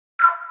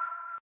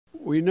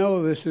We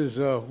know this is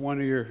one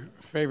of your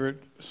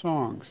favorite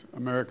songs,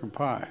 American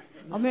Pie.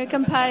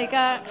 아메리칸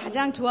파이가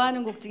가장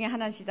좋아하는 곡 중에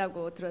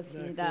하나시라고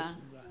들었습니다.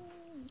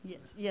 네,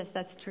 Yes,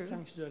 that's true.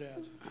 학창 시절에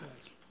아주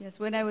좋아했죠. Yes,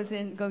 when I was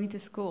going to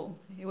school,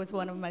 it was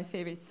one of my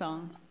favorite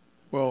songs.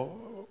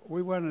 Well,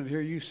 we wanted to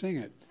hear you sing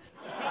it.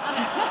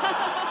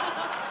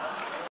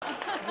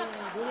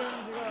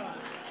 노래한 지가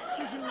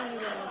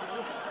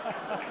 70년이라가지고.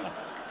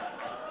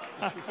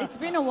 It's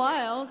been a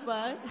while,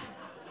 but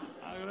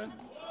아 그래?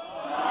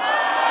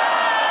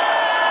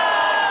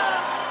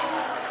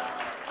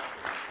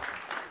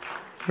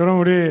 그럼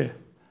우리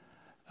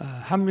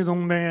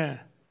한미동맹의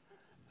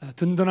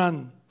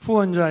든든한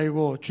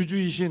후원자이고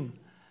주주이신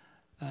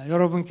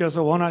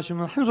여러분께서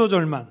원하시면 한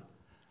소절만.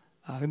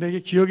 근데 이게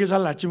기억이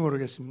잘 날지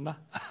모르겠습니다.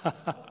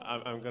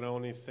 I'm going to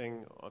only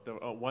sing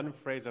one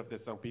phrase of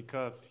this song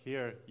because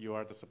here you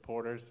are the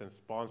supporters and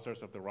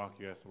sponsors of the Rock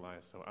US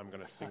Alliance. So I'm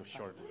going to sing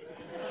shortly.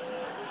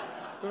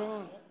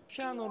 그러면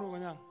피아노로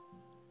그냥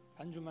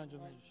반주만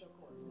좀 해주시죠.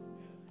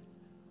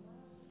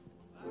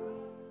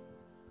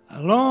 A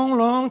long,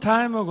 long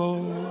time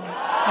ago,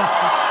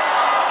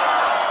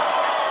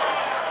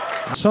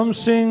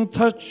 something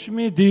touched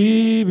me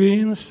deep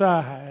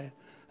inside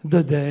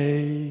the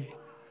day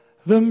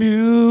the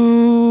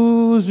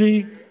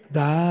music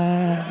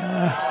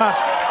died.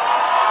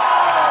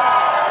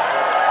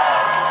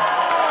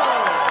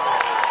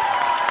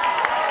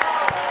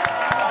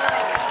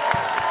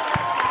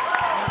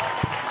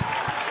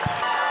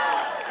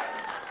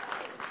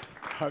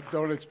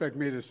 Don't expect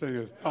me to sing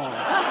a song.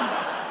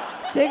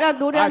 제가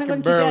노래하는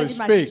건 기대하지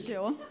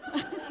마십시오.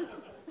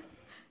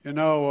 You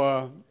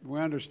know, we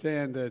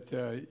understand that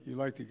you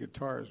like the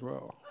guitar as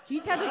well.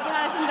 기타도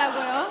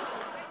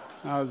잘하신다고요?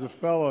 Now, there's a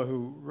fellow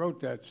who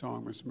wrote that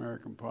song, Miss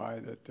American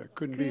Pie, that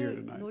couldn't be here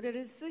그 tonight.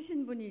 노래를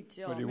쓰신 분이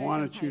있죠. But he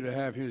wanted you to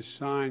have his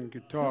signed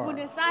guitar.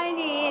 그분의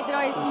사인이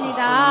들어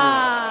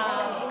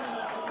있습니다.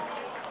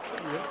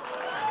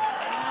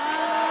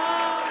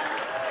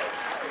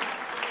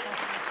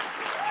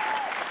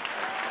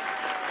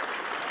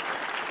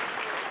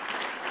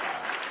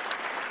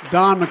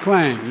 Don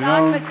McLean. You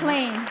Don know,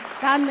 McLean.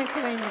 Don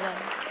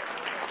McLean이요.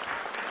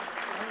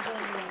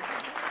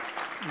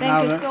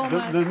 now Thank you so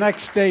much. the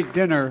next state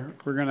dinner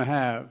we're going to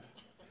have,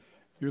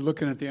 you're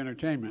looking at the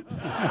entertainment.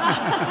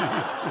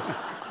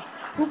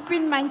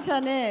 국빈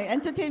만찬에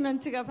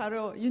엔터테인먼트가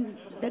바로 윤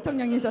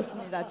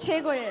대통령이셨습니다.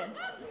 최고의.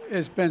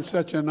 It's been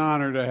such an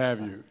honor to have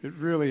you. It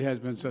really has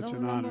been such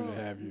an honor to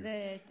have you.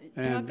 네,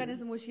 And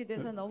백악관에서 모시게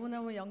돼서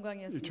너무너무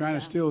영광이었습니다. you're trying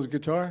to steal his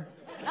guitar?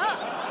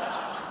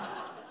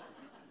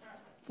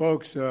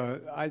 Folks,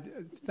 I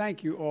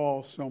thank you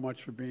all so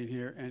much for being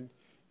here. And